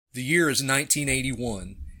The year is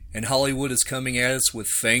 1981, and Hollywood is coming at us with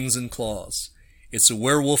fangs and claws. It's a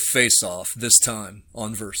werewolf face-off, this time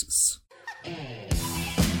on Versus.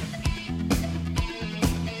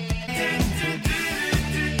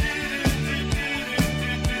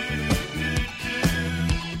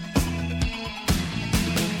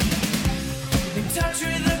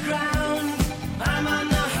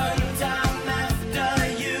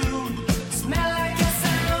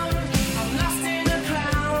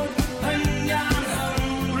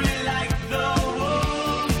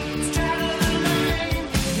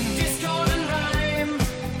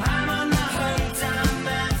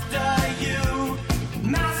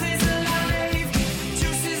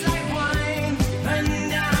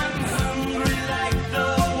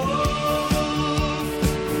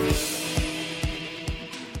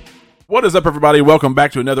 What is up, everybody? Welcome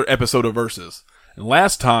back to another episode of Versus. And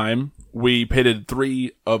last time, we pitted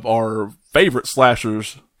three of our favorite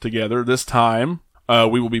slashers together. This time,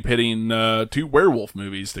 we will be pitting two werewolf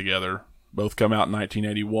movies together. Both come out in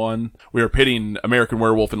 1981. We are pitting American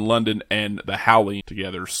Werewolf in London and The Howling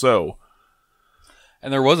together.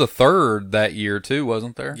 And there was a third that year, too,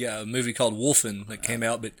 wasn't there? Yeah, a movie called Wolfen that came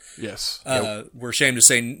out, but yes, we're ashamed to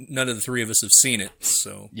say none of the three of us have seen it.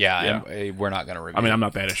 So Yeah. We're not going to review I'm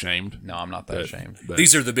not that ashamed. No, I'm not that ashamed. But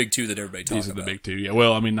these are the big two that everybody talks about. These are the big two. Yeah,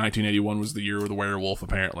 well, 1981 was the year of the werewolf,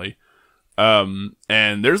 apparently. And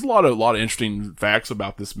there's a lot of interesting facts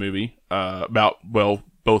about this movie.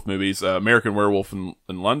 Both movies. American Werewolf in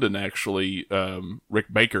London, actually,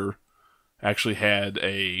 Rick Baker actually had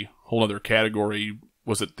a whole other category.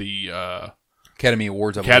 Was it the Academy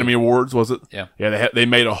Awards? Academy Awards, was it? Yeah. Yeah, they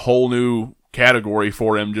made a whole new category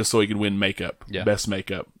for him just so he could win makeup. Yeah. Best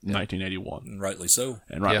makeup in 1981. And rightly so.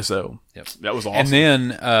 And rightly so. Yep. That was awesome.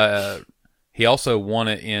 And then he also won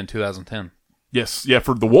it in 2010. Yes, yeah,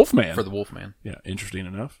 for the Wolfman. For the Wolfman. Yeah, interesting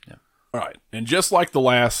enough. Yeah. All right. And just like the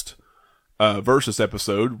last Versus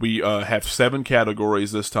episode, we have 7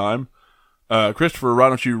 categories this time. Christopher, why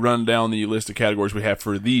don't you run down the list of categories we have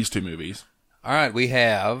for these two movies? All right, we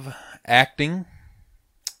have acting,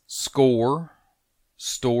 score,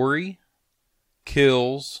 story,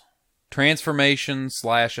 kills,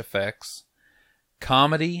 transformation/effects,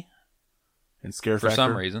 comedy, And scare for factor.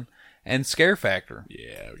 some reason, and scare factor.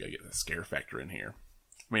 Yeah, we gotta get the scare factor in here.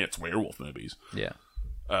 I mean, it's werewolf movies. Yeah.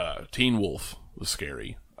 Teen Wolf was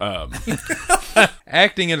scary.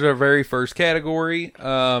 Acting is our very first category.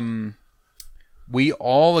 We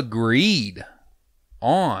all agreed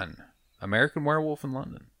on American Werewolf in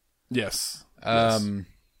London. Yes. It's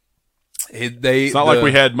not like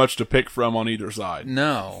we had much to pick from on either side.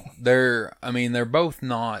 No, they're both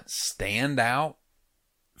not standout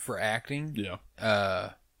for acting.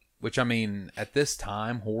 Yeah. Which, at this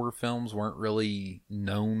time, horror films weren't really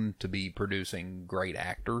known to be producing great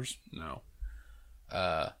actors. No.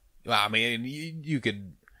 You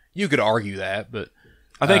could argue that, but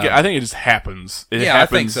I think it just happens. It I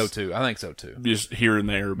happens think so too. Just here and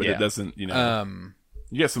there, but Yeah. it doesn't. You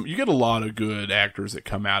get a lot of good actors that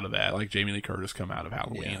come out of that, like Jamie Lee Curtis come out of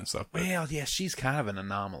Halloween and stuff. But, Well, yeah, she's kind of an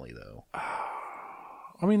anomaly though.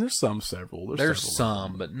 there's several. There's several.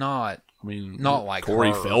 some, but not not like Corey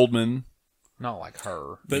her. Feldman. Not like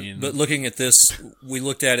her. But looking at this, we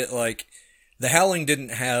looked at it like The Howling didn't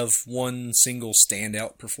have one single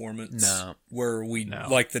standout performance. No. Where we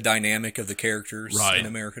like the dynamic of the characters in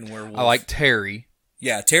American Werewolf. I like Terry.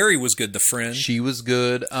 Yeah, Terry was good. The friend. She was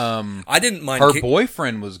good. I didn't mind her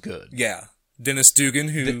boyfriend was good. Yeah, Dennis Dugan,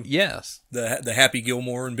 who yes, the Happy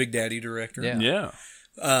Gilmore and Big Daddy director. Yeah.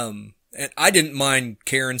 And I didn't mind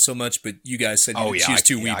Karen so much, but you guys said she's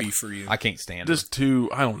too weepy for you. I can't stand her. Just too.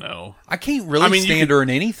 I don't know. I can't really stand her in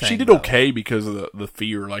anything. She did okay because of the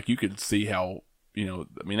fear. Like you could see how that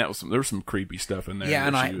was there was some creepy stuff in there. Yeah,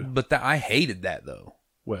 and I hated that though.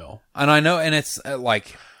 Well, and I know, and it's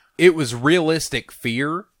like it was realistic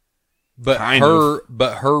fear, but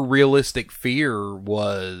her realistic fear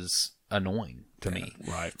was annoying to me.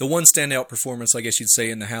 Right. The one standout performance, I guess you'd say,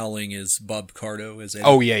 in The Howling is Bob Picardo as Eddie.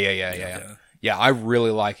 Oh yeah. Yeah, I really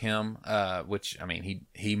like him. Which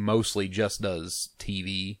he mostly just does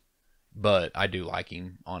TV, but I do like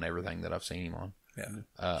him on everything that I've seen him on. Yeah.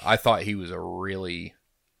 I thought he was a really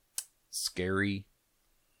scary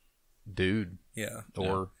dude. Yeah.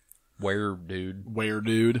 Or dude.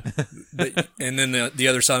 But, and then the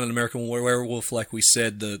other side of an American Werewolf, like we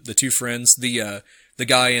said, the two friends, the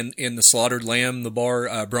guy in the Slaughtered Lamb, the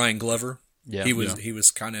bar, Brian Glover. Yeah. He was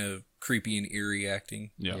kind of creepy and eerie acting.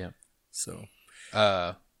 Yeah. So,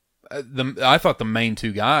 I thought the main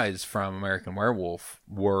two guys from American Werewolf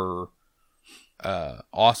were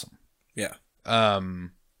awesome. Yeah.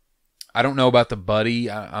 I don't know about the buddy.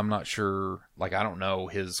 I'm not sure. Like, I don't know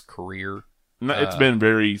his career. No, it's been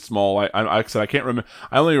very small. Like I said, I can't remember.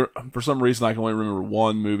 For some reason, I can only remember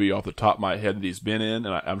one movie off the top of my head that he's been in,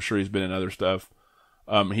 and I'm sure he's been in other stuff.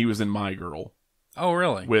 He was in My Girl. Oh,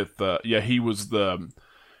 really? With he was the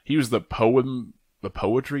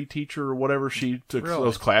poetry teacher or whatever. She took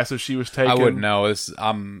those classes she was taking. I wouldn't know.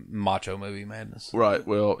 I'm Macho Movie Madness. Right.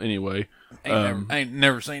 Well, anyway, ain't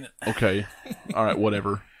never seen it. Okay. All right.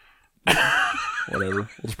 Whatever. Whatever. We'll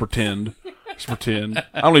just pretend.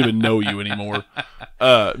 I don't even know you anymore.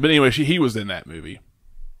 But anyway, he was in that movie.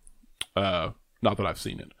 Not that I've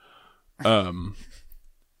seen it.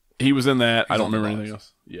 He was in that. I don't remember anything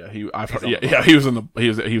else. Yeah, he was on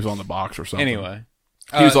the box or something. Anyway,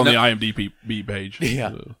 he was on the IMDb page.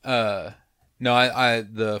 Yeah. So. No,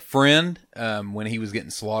 the friend when he was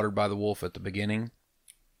getting slaughtered by the wolf at the beginning,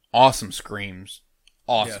 awesome screams.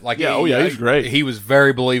 Awesome. Yeah. He's great. He was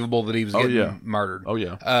very believable that he was getting murdered. Oh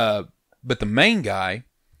yeah. But the main guy,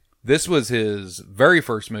 this was his very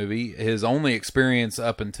first movie. His only experience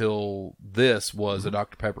up until this was a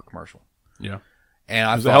Dr. Pepper commercial. Yeah. And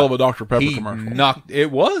I it was a hell of a Dr. Pepper commercial.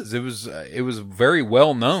 It was a very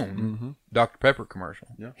well known Dr. Pepper commercial.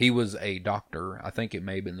 Yeah. He was a doctor. I think it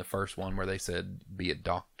may have been the first one where they said be a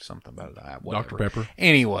doctor, something about it. Dr. Pepper.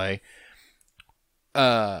 Anyway,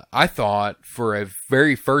 I thought for a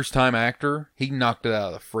very first time actor, he knocked it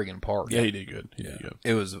out of the friggin' park. Yeah, he did good. He did good.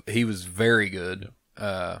 He was very good.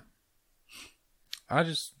 I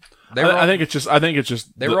think it's just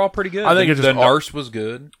they were all pretty good. I think the nurse was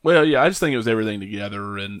good. Well, yeah, I just think it was everything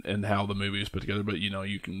together and how the movie was put together. But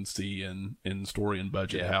you can see in story and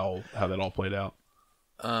budget how that all played out.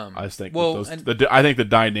 I just think I think the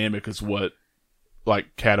dynamic is what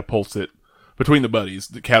like catapults it between the buddies.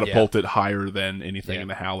 Catapulted higher than anything in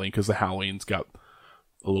the Howling, because the Howling's got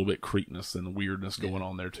a little bit creepiness and weirdness going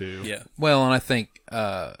on there too. Yeah. Well, and I think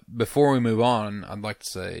before we move on, I'd like to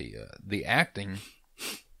say the acting.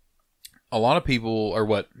 A lot of people, or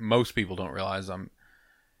what most people don't realize,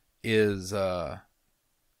 is a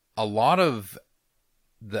lot of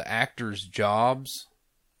the actors' jobs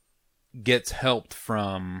gets helped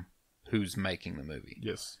from who's making the movie.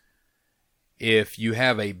 Yes. If you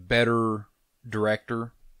have a better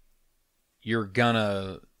director, you're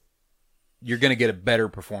gonna get a better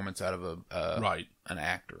performance out of an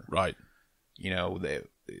actor. Right.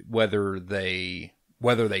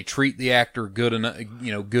 Whether they treat the actor good enough,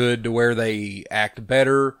 good to where they act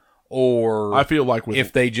better, or I feel like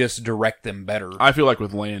if they just direct them better. I feel like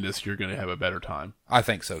with Landis, you're going to have a better time. I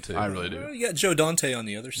think so too. I really do. Well, you got Joe Dante on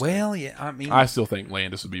the other side. Well, yeah, I mean, I still think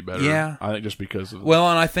Landis would be better. Yeah, I think just because of and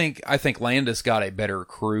I think Landis got a better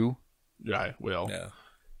crew. Yeah, well, yeah.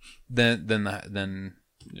 Than I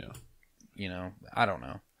don't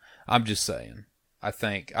know. I'm just saying. I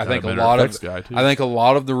think a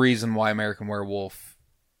lot of the reason why American Werewolf.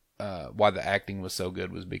 Why the acting was so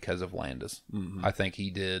good was because of Landis. Mm-hmm. I think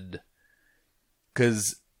he did,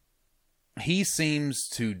 because he seems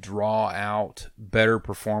to draw out better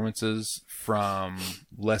performances from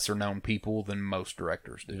lesser known people than most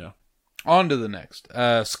directors do. Yeah. On to the next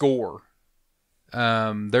score.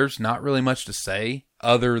 There's not really much to say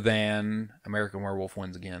other than American Werewolf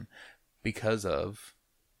wins again because of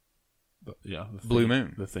Blue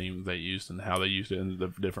Moon. The theme they used and how they used it in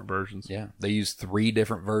the different versions. Yeah, they used 3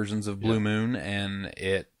 different versions of Blue Moon, and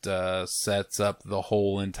it sets up the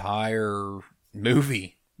whole entire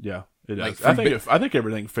movie. Yeah, it does. I think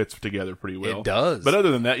everything fits together pretty well. It does. But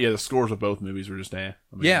other than that, the scores of both movies were just yeah.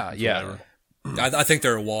 I think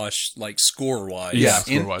they're a wash, like score wise. Yeah,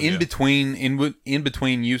 in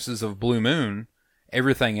between uses of Blue Moon,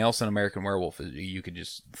 everything else in American Werewolf, you could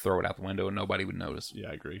just throw it out the window and nobody would notice.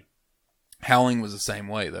 Yeah, I agree. Howling was the same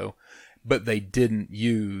way though, but they didn't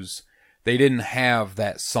have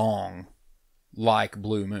that song like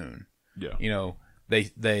Blue Moon. Yeah.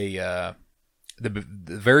 The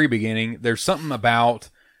very beginning, there's something about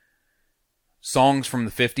songs from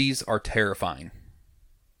the 50s are terrifying.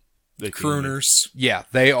 Crooners. Yeah,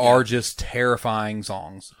 they are just terrifying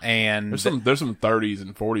songs. And there's some 30s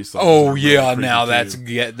and 40s songs. Oh yeah, now that's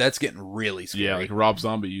getting really scary. Yeah, like Rob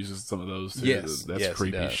Zombie uses some of those too. Yes, that's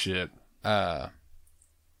creepy as shit. But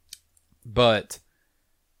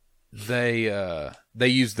they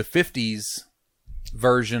used the 50s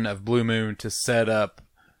version of Blue Moon to set up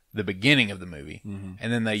the beginning of the movie,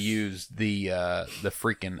 and then they used the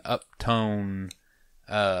freaking uptone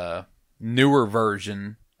newer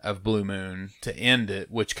version of Blue Moon to end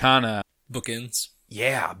it, which kind of bookends.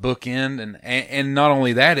 Yeah, bookend, and not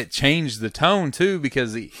only that, it changed the tone too,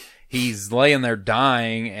 because he's laying there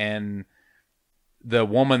dying, and the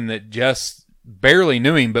woman that just barely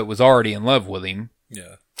knew him, but was already in love with him.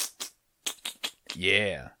 Yeah.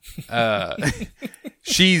 Yeah.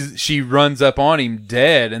 She runs up on him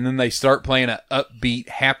dead, and then they start playing an upbeat,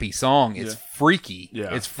 happy song. It's freaky.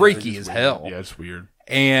 Yeah. It's freaky It's as weird. hell. Yeah, it's weird.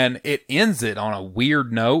 And it ends it on a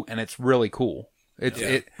weird note, and it's really cool.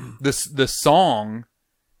 The song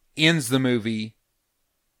ends the movie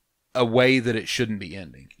a way that it shouldn't be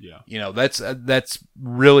ending. Yeah. You know, that's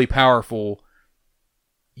really powerful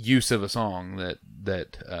use of a song that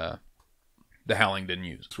The Howling didn't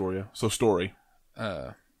use. Story. So story.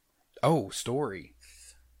 Story.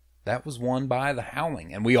 That was won by The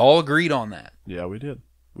Howling, and we all agreed on that. Yeah, we did.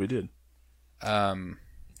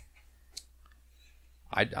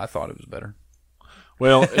 I thought it was better.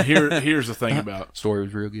 Well, here's the thing about Story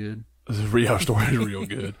was real good. the story is real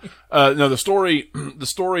good. No, the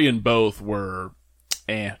story in both were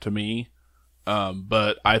to me.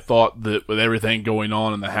 But I thought that with everything going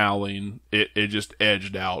on in The Howling, it just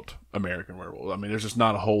edged out American Werewolf. I mean, there's just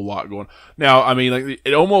not a whole lot going. Now, I mean, like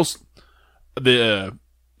it almost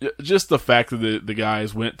just the fact that the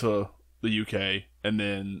guys went to the UK and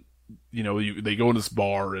then they go in this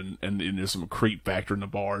bar and there's some creep factor in the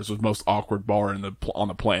bar. It's the most awkward bar on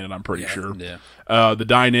the planet, I'm pretty sure. Yeah. The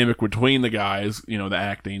dynamic between the guys, the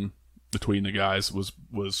acting between the guys was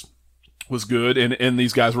good, and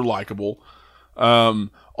these guys were likable.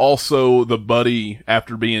 Also the buddy,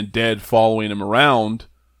 after being dead, following him around,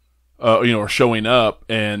 or showing up,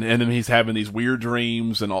 and then he's having these weird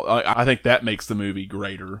dreams and all. I think that makes the movie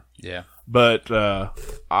greater. Yeah. But,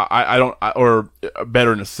 or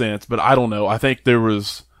better in a sense, but I don't know. I think there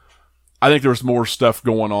was more stuff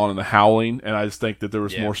going on in The Howling, and I just think that there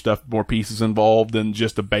was more pieces involved than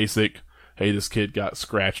just a basic, hey, this kid got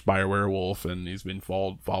scratched by a werewolf and he's been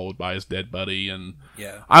followed by his dead buddy, and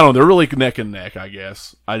I don't know, they're really neck and neck, I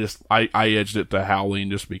guess. I edged it to Howling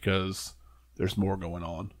just because there's more going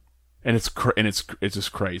on, and it's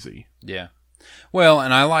just crazy. Yeah. Well,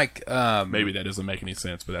 and I like maybe that doesn't make any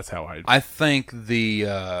sense, but that's how I think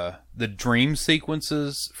the dream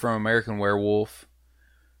sequences from American Werewolf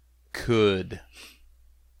could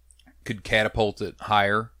catapult it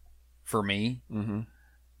higher for me. Mm-hmm.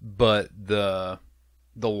 But the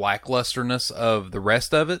lacklusterness of the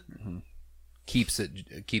rest of it keeps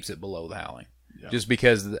it below The Howling. Yeah. Just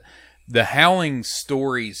because the Howling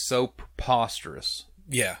story is so preposterous.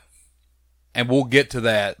 Yeah. And we'll get to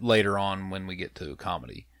that later on when we get to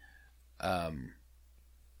comedy.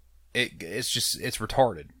 It's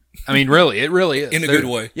retarded. I mean, really, it really is. In a good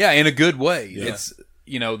way. Yeah, in a good way. Yeah. It's,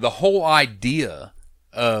 the whole idea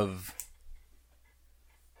of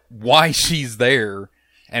why she's there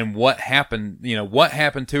and what happened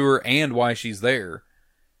to her and why she's there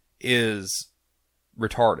is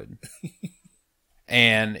retarded.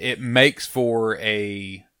 And it makes for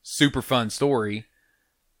a super fun story.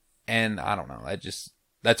 And I don't know,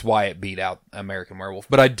 that's why it beat out American Werewolf.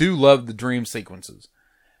 But I do love the dream sequences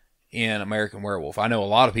in American Werewolf. I know a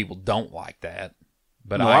lot of people don't like that,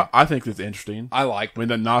 but no, I think it's interesting. I like when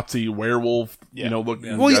the Nazi werewolf,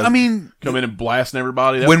 Well, I mean, come in and blasting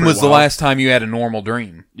everybody. When was the last time you had a normal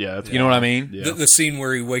dream? Yeah, that's you know what I mean. Yeah. The scene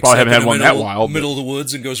where he wakes Probably up haven't in had the one that wild, middle of the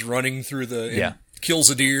woods and goes running through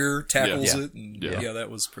kills a deer, tackles it, and that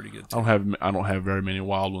was pretty good too. I don't have very many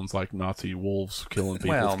wild ones like Nazi wolves killing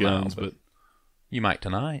people's guns, but you might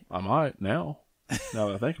tonight. I might now that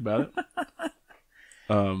I think about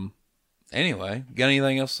it. Anyway, got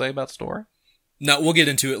anything else to say about the story? No, we'll get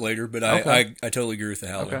into it later, but Okay. I totally agree with The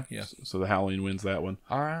Howling. Okay. Yeah. So The Howling wins that one.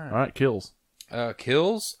 All right, kills.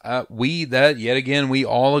 Kills. Yet again we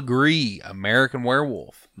all agree American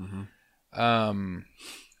Werewolf. Mm-hmm.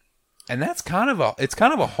 And that's kind of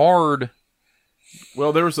a hard.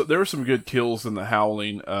 Well, there were some good kills in The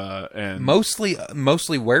Howling, and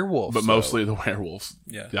mostly werewolves, but mostly the werewolves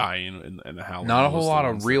Yeah. dying in The Howling. Not a whole lot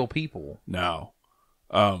of real people. No,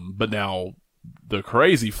 but now the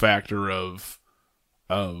crazy factor of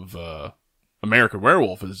American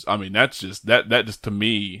Werewolf is, I mean, that's just that just to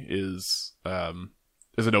me is a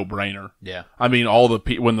no-brainer. Yeah, I mean, all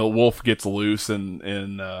the when the wolf gets loose and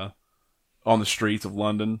on the streets of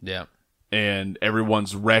London. Yeah. And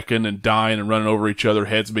everyone's wrecking and dying and running over each other,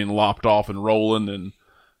 heads being lopped off and rolling, and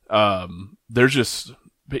there's just,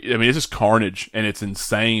 I mean, it's just carnage, and it's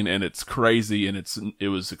insane, and it's crazy, and it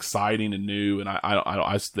was exciting and new, and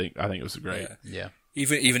I think it was great. Yeah.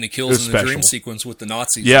 Even the kills in the dream sequence with the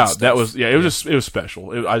Nazis. Yeah, that was it was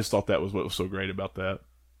special. I just thought that was what was so great about that.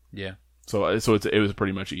 Yeah. So it was a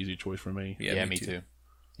pretty much easy choice for me. Yeah, me too.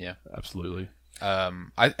 Yeah, absolutely.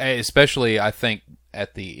 I especially think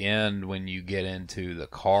at the end when you get into the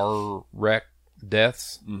car wreck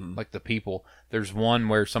deaths, like the people. There's one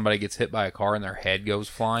where somebody gets hit by a car and their head goes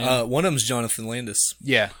flying. One of them's Jonathan Landis.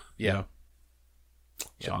 Yeah.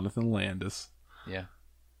 Jonathan Landis. Yeah.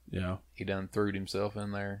 Yeah. He done threw himself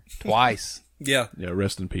in there twice. Yeah. Yeah,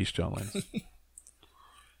 rest in peace, John Landis.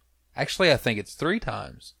 Actually, I think it's 3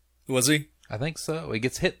 times. Was he? I think so. He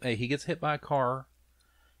gets hit by a car,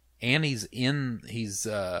 and I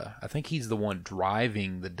think he's the one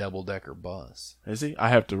driving the double-decker bus. Is he?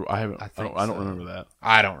 I don't remember that.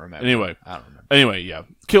 I don't remember. Anyway. I don't remember. Anyway, yeah.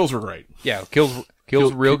 Kills were great. Yeah, kills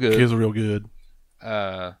real good. Kills are real good.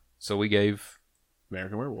 So we gave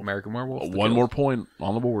American Werewolf. the One kills. more point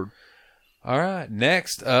on the board. All right.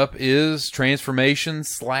 Next up is transformation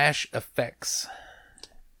 / effects.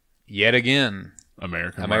 Yet again,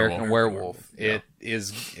 American Werewolf. Yeah.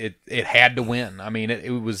 It had to win. I mean,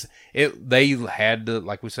 they had to,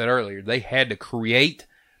 like we said earlier, they had to create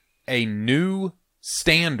a new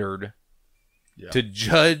standard to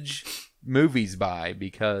judge movies by,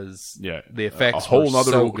 because the effects a whole were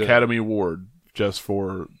nother so good. Academy Award just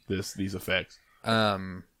for these effects.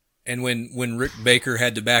 And when Rick Baker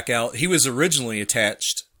had to back out, he was originally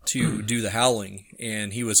attached to do The Howling,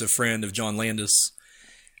 and he was a friend of John Landis,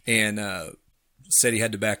 and said he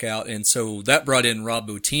had to back out, and so that brought in Rob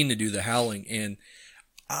Bottin to do The Howling. And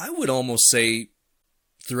I would almost say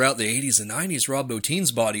throughout the 80s and 90s, Rob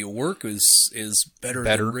Bottin's body of work is better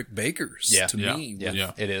than Rick Baker's to me.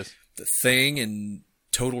 Yeah, it is. The Thing and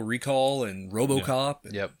Total Recall and RoboCop.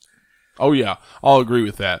 And Yep. Oh yeah, I'll agree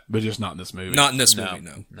with that, but just not in this movie. Not in this movie,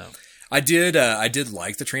 no. I did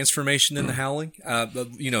like the transformation in The Howling.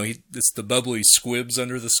 It's the bubbly squibs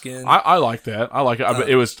under the skin. I like that. I like it. But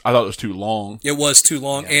I thought it was too long. It was too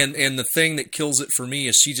long, and the thing that kills it for me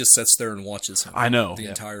is she just sits there and watches him. I know the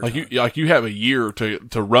entire time. You have a year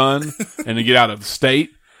to run and to get out of the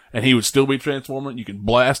state, and he would still be transforming. You can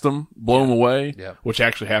blast him, blow him away, which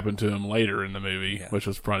actually happened to him later in the movie, which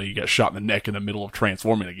was funny. He got shot in the neck in the middle of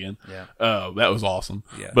transforming again. Yeah. That was awesome.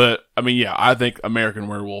 Yeah. But, I mean, I think American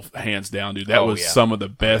Werewolf, hands down, dude. That was some of the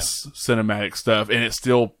best cinematic stuff, and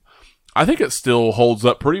I think it still holds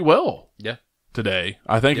up pretty well. Yeah. Today.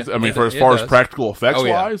 I think, as it far does. as practical effects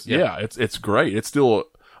wise, Yeah. it's great. It's still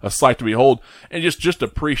a sight to behold. And just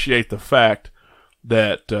appreciate the fact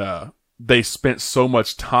that, they spent so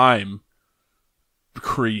much time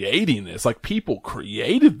creating this. Like, people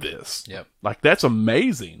created this. Yep. Like, that's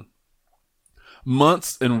amazing.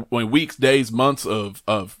 Months and weeks, days, months of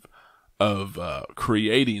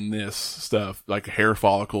creating this stuff, like hair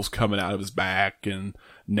follicles coming out of his back and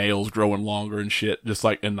nails growing longer and shit, just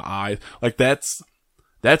like in the eyes. Like, that's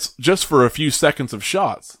just for a few seconds of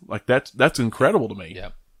shots. Like, that's incredible to me.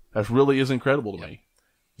 Yep. That really is incredible to me.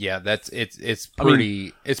 Yeah, it's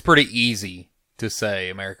pretty easy to say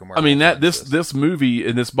American Werewolf. I mean, this movie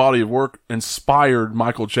and this body of work inspired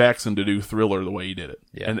Michael Jackson to do Thriller the way he did it,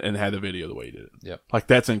 and had the video the way he did it. Yep. Like,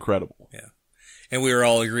 that's incredible. Yeah, and we were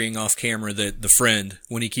all agreeing off camera that the friend,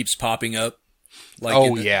 when he keeps popping up,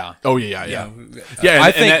 like yeah.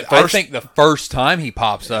 I think the first time he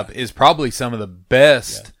pops up is probably some of the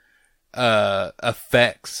best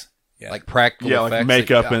effects. Yeah. Like practical effects, like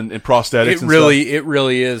makeup and prosthetics. It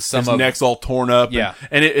really is. His neck's all torn up. Yeah,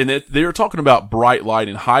 and they were talking about bright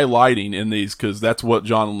lighting, high lighting in these, because that's what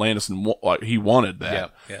John Landison he wanted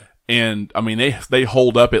that. Yeah. And I mean, they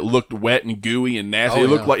hold up. It looked wet and gooey and nasty.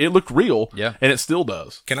 It looked real. Yeah, and it still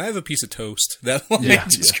does. Can I have a piece of toast? That one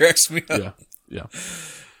just cracks me up. Yeah.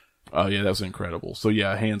 Oh yeah, that was incredible. So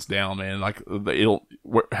yeah, hands down, man. Like,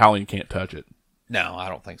 Howling can't touch it. No, I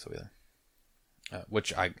don't think so either.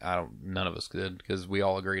 Which I don't. None of us could, because we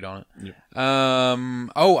all agreed on it. Yep.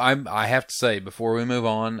 I have to say, before we move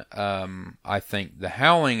on, I think The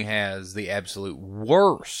Howling has the absolute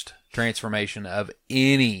worst transformation of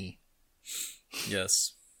any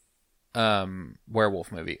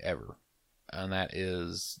werewolf movie ever, and that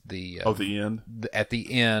is the end. At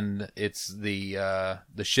the end, it's the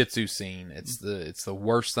Shih Tzu scene. It's the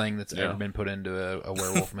worst thing that's ever been put into a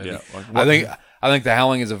werewolf movie. I think The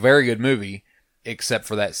Howling is a very good movie, except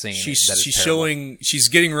for that scene. She's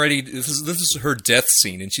getting ready. This is her death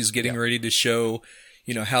scene, and she's getting ready to show,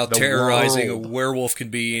 how terrorizing a werewolf can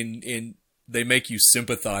be, and they make you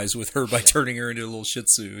sympathize with her by turning her into a little Shih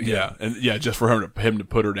Tzu. Yeah, and just for him to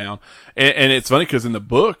put her down, and it's funny because in the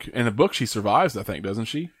book she survives, I think, doesn't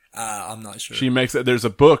she? I'm not sure. She makes it. There's a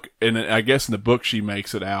book, and I guess in the book she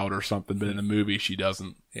makes it out or something, but in the movie she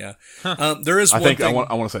doesn't. Yeah, there is. I want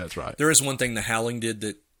to say that's right. There is one thing The Howling did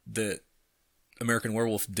that American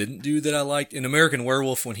Werewolf didn't do that I liked. In American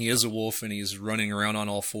Werewolf, when he is a wolf and he's running around on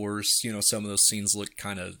all fours, some of those scenes look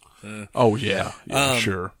kind of. Oh yeah,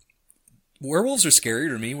 sure. Werewolves are scarier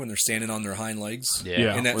to me when they're standing on their hind legs.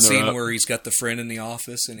 Yeah. In that when they're scene up. where he's got the friend in the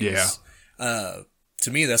office, and he's, to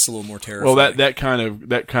me, that's a little more Well, terrifying.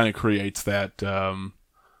 that kind of creates that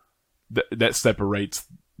that separates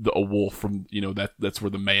a wolf from, that's where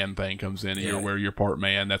the man thing comes in, and Yeah. where you're part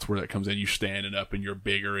man. That's where that comes in. You're standing up, and you're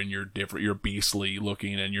bigger, and you're different. You're beastly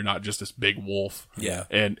looking, and you're not just this big wolf. Yeah.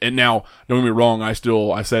 And now, don't get me wrong. I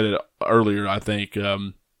said it earlier. I think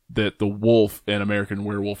that the wolf in American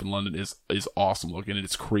Werewolf in London is awesome looking, and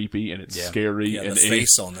it's creepy, and it's scary, Yeah, and the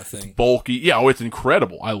face on the thing. bulky. Yeah, it's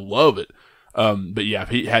incredible. I love it. But yeah,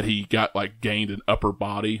 if he got gained an upper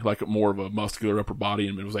body, more of a muscular upper body,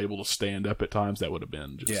 and was able to stand up at times, that would have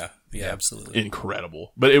been just Yeah, absolutely.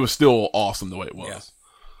 incredible. But it was still awesome the way it was.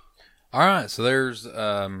 Yeah. All right, so there's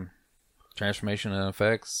Transformation and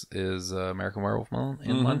Effects is American Werewolf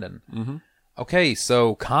in London. Mm-hmm. Okay,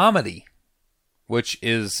 so comedy, which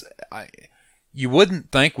is you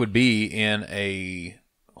wouldn't think would be in a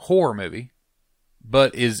horror movie,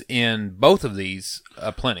 but is in both of these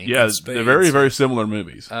plenty. Yeah, they're very, very similar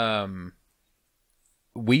movies.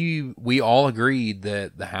 We all agreed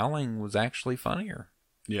that The Howling was actually funnier,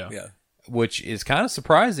 Yeah. which is kind of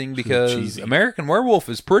surprising because cheesy. American Werewolf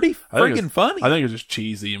is pretty freaking funny. I think it's just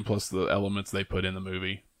cheesy, and plus the elements they put in the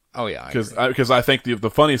movie. Oh yeah, I agree. Because I think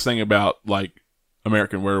the funniest thing about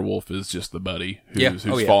American Werewolf is just the buddy who's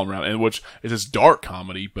falling around, and which is just dark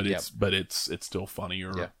comedy, but it's still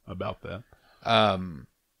funnier about that.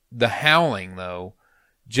 The Howling, though,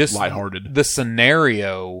 just lighthearted. The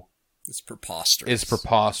scenario It's preposterous. is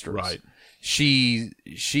preposterous. Right. She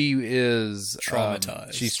is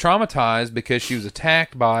Traumatized. She's traumatized because she was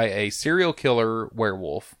attacked by a serial killer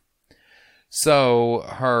werewolf. So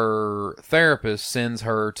her therapist sends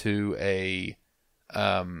her to a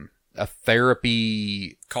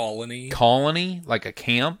therapy colony, like a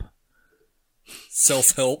camp.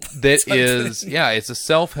 Self-help. That is, it's a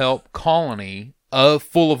self-help colony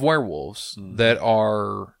full of werewolves that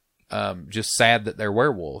are just sad that they're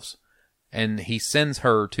werewolves. And he sends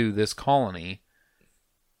her to this colony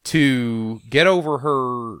to get over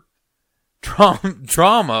her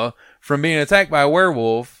trauma from being attacked by a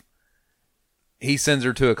werewolf. He sends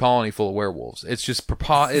her to a colony full of werewolves. It's just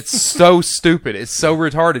it's so stupid. It's so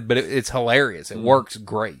retarded, but it's hilarious. It works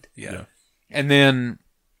great. Yeah. And then,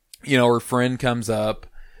 her friend comes up.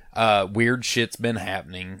 Weird shit's been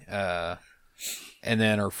happening. And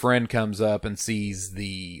then her friend comes up and sees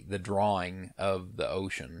the drawing of the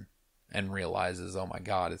ocean and realizes, oh my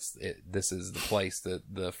God, this is the place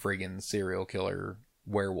that the friggin' serial killer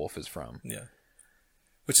werewolf is from. Yeah.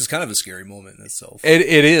 Which is kind of a scary moment in itself. It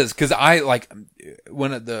is, because I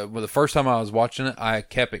when the first time I was watching it, I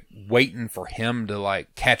kept waiting for him to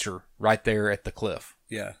catch her right there at the cliff.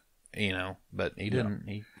 Yeah. But he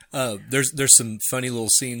didn't. There's some funny little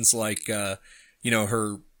scenes her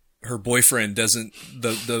boyfriend doesn't,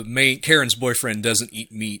 the main Karen's boyfriend doesn't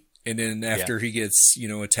eat meat, and then after he gets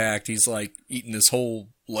attacked, he's eating this whole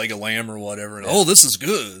leg of lamb or whatever, and this is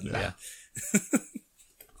good. Yeah.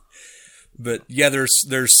 But yeah,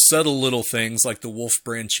 there's subtle little things like the Wolf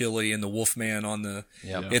brand chili and the Wolfman on the.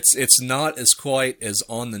 Yeah. It's not as quite as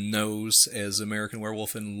on the nose as American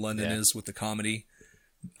Werewolf in London is with the comedy.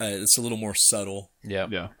 It's a little more subtle. Yeah.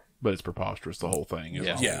 Yeah. But it's preposterous, the whole thing.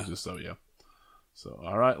 Yeah. So,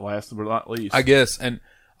 all right, last but not least. I guess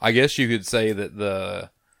you could say that the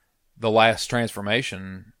last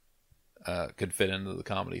transformation could fit into the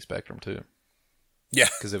comedy spectrum too. Yeah.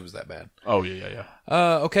 Because it was that bad. Oh, yeah.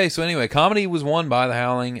 Okay, so anyway, comedy was won by The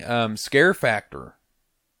Howling. Scare factor.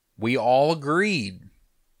 We all agreed.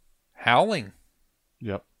 Howling.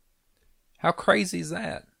 Yep. How crazy is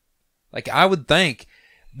that? I would think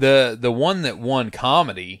the one that won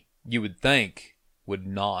comedy, you would think would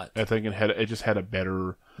not. I think it just had a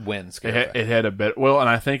better win scare factor. It had a better, and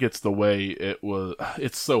I think it's the way it was.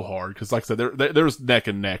 It's so hard because, like I said, there's neck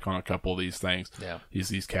and neck on a couple of these things. Yeah.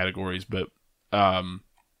 These categories, but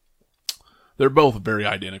they're both very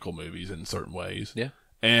identical movies in certain ways. Yeah.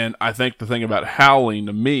 And I think the thing about Howling,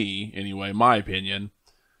 to me, anyway, my opinion,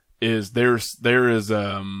 is there's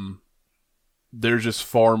just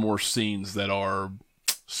far more scenes that are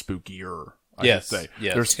spookier. I should say.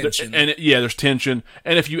 Yes. There's tension. There's tension.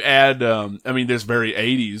 And if you add, there's very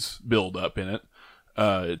 80s build up in it.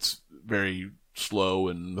 It's very slow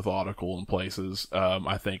and methodical in places.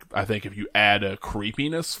 I think if you add a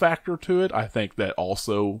creepiness factor to it, I think that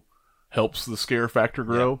also helps the scare factor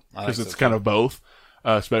grow because it's kind of both.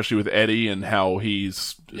 Especially with Eddie and how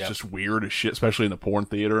he's just weird as shit, especially in the porn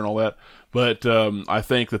theater and all that. But I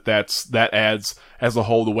think that adds as a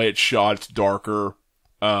whole, the way it's shot, it's darker.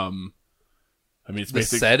 I mean, it's The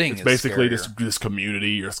setting it's is basically scarier. this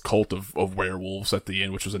community or this cult of werewolves at the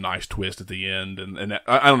end, which was a nice twist at the end. And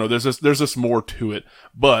I don't know, there's just more to it.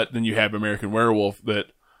 But then you have American Werewolf that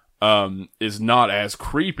is not as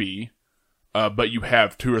creepy, but you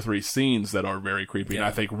have 2 or 3 scenes that are very creepy. And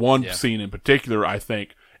I think one scene in particular, I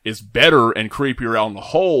think, is better and creepier on the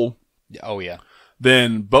whole Oh yeah.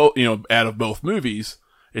 than both, out of both movies.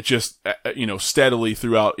 It's just, steadily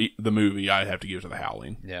throughout the movie, I'd have to give it to The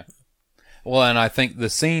Howling. Yeah. Well, and I think the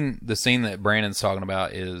scene that Brandon's talking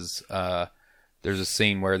about is there's a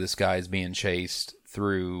scene where this guy is being chased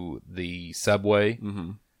through the subway,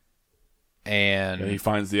 and he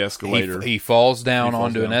finds the escalator. He falls down He falls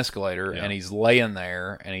onto down. an escalator, and he's laying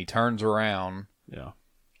there, and he turns around, Yeah.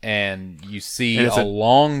 and you see And it's a a-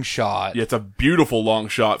 long shot. Yeah, it's a beautiful long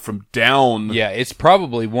shot from down Yeah, it's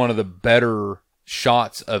probably one of the better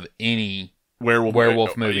shots of any.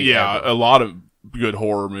 werewolf movie Yeah, ever. a lot of good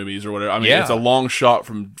horror movies or whatever. I mean, Yeah. it's a long shot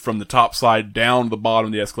from the top side down to the bottom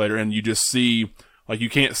of the escalator, and you just see, you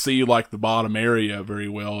can't see, the bottom area very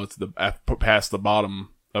well. It's past the bottom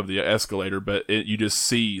of the escalator, but you just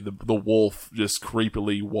see the wolf just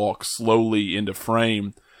creepily walk slowly into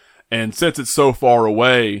frame. And since it's so far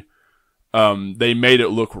away, they made it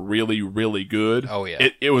look really, really good. Oh, yeah.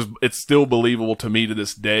 It's still believable to me to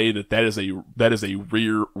this day that is a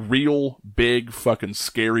real big fucking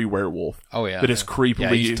scary werewolf. Oh yeah, That is Yeah,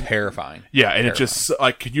 creepily, he's terrifying. yeah, and it's just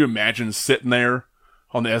could you imagine sitting there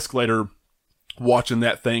on the escalator watching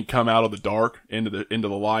that thing come out of the dark into the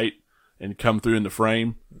light and come through in the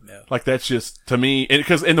frame? Yeah. That's just, to me,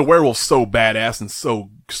 because the werewolf's so badass and so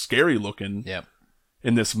scary looking Yeah.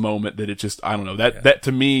 in this moment that it just, I don't know, that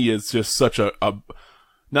to me is just such a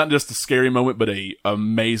not just a scary moment, but a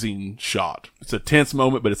amazing shot. It's a tense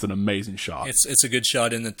moment, but it's an amazing shot. It's a good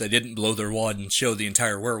shot in that they didn't blow their wad and show the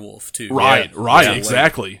entire werewolf too. Right, Yeah.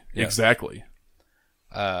 exactly, Yeah. exactly.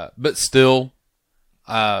 But still,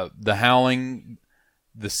 The Howling,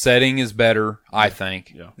 the setting is better, I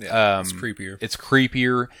think. Yeah. Yeah, it's creepier. It's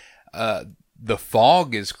creepier. The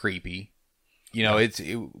fog is creepy.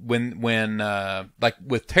 When like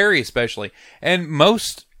with Terry especially, and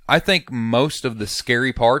I think most of the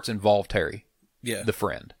scary parts involve Terry, Yeah. the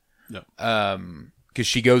friend. Yeah. Because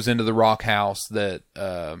she goes into the rock house that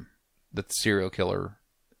the serial killer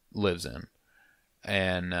lives in,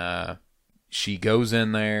 and she goes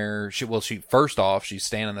in there. She first off, she's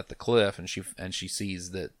standing at the cliff, and she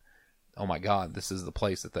sees that, oh my God, this is the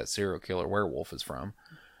place that serial killer werewolf is from.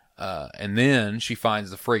 And then she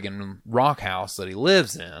finds the friggin' rock house that he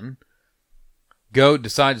lives in.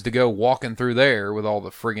 Decides to go walking through there with all the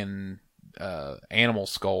friggin' animal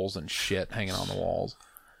skulls and shit hanging on the walls.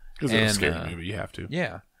 Because it's a scary movie, you have to.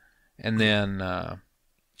 Yeah. And then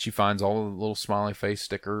she finds all the little smiley face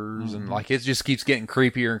stickers, and it just keeps getting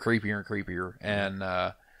creepier and creepier and creepier. And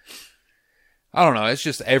I don't know, it's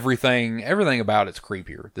just everything about it's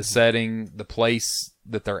creepier. The setting, the place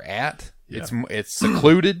that they're at, it's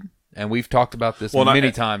secluded, and we've talked about this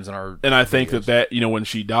many times in our And I think videos. that when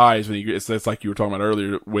she dies, it's like you were talking about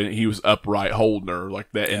earlier, when he was upright holding her like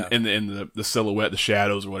that, Yeah. in the silhouette, the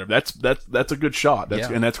shadows or whatever. That's a good shot.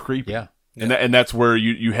 And that's creepy. Yeah. And that's where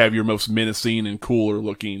you have your most menacing and cooler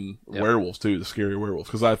looking werewolves too, the scary werewolves.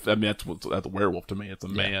 Because I mean that's a werewolf to me. It's a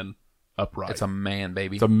man upright. It's a man,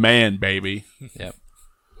 baby. It's a man, baby. Yep.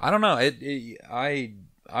 I don't know. I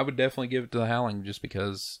would definitely give it to The Howling just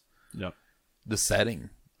because Yep. the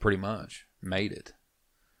setting pretty much made it.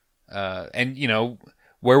 And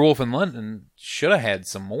Werewolf in London should have had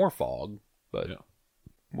some more fog, but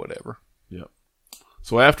whatever. Yep.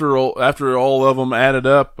 So after all of them added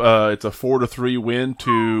up, it's a 4-3 win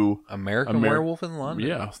to American Werewolf in London.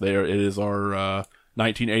 Yeah, it is our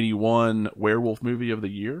 1981 Werewolf Movie of the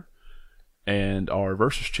Year, and our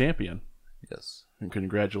versus champion. Yes. And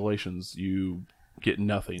congratulations, you get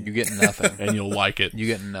nothing. You get nothing. And you'll like it. You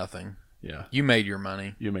get nothing. Yeah, You made your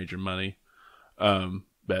money. you made your money.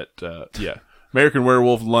 Yeah, American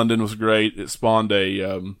Werewolf in London was great. It spawned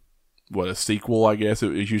a sequel, I guess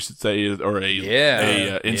it you should say, or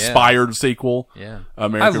a inspired sequel. Yeah.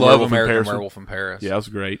 American I love Werewolf in American Paris. Werewolf in Paris. Yeah, it was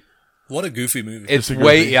great. What a goofy movie. It's a good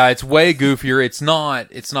way thing. it's way goofier. It's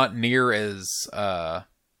not near as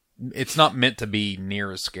it's not meant to be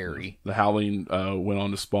near as scary. The Howling went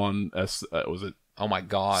on to spawn was it Oh my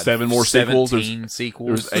God! 7 more sequels? 17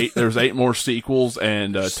 sequels. There's 8 more sequels,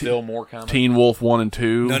 and Still more coming. Teen Wolf 1 and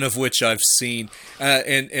 2. None of which I've seen.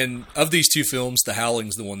 And of these two films, The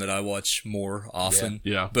Howling's the one that I watch more often.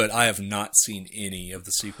 Yeah. But I have not seen any of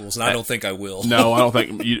the sequels, and I don't think I will. No, I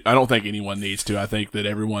don't think anyone needs to. I think that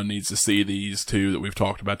everyone needs to see these two that we've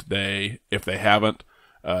talked about today. If they haven't,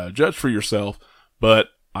 judge for yourself. But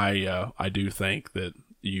I do think that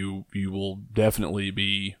you will definitely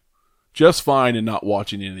be just fine in not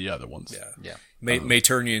watching any of the other ones. Yeah. May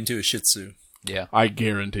turn you into a Shih Tzu. Yeah. I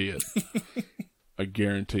guarantee it. I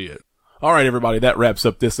guarantee it. All right, everybody, that wraps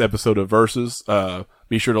up this episode of Versus.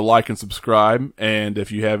 Be sure to like and subscribe, and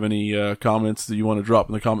if you have any comments that you want to drop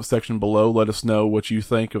in the comment section below, let us know what you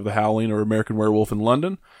think of The Howling or American Werewolf in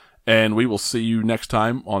London, and we will see you next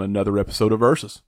time on another episode of Versus.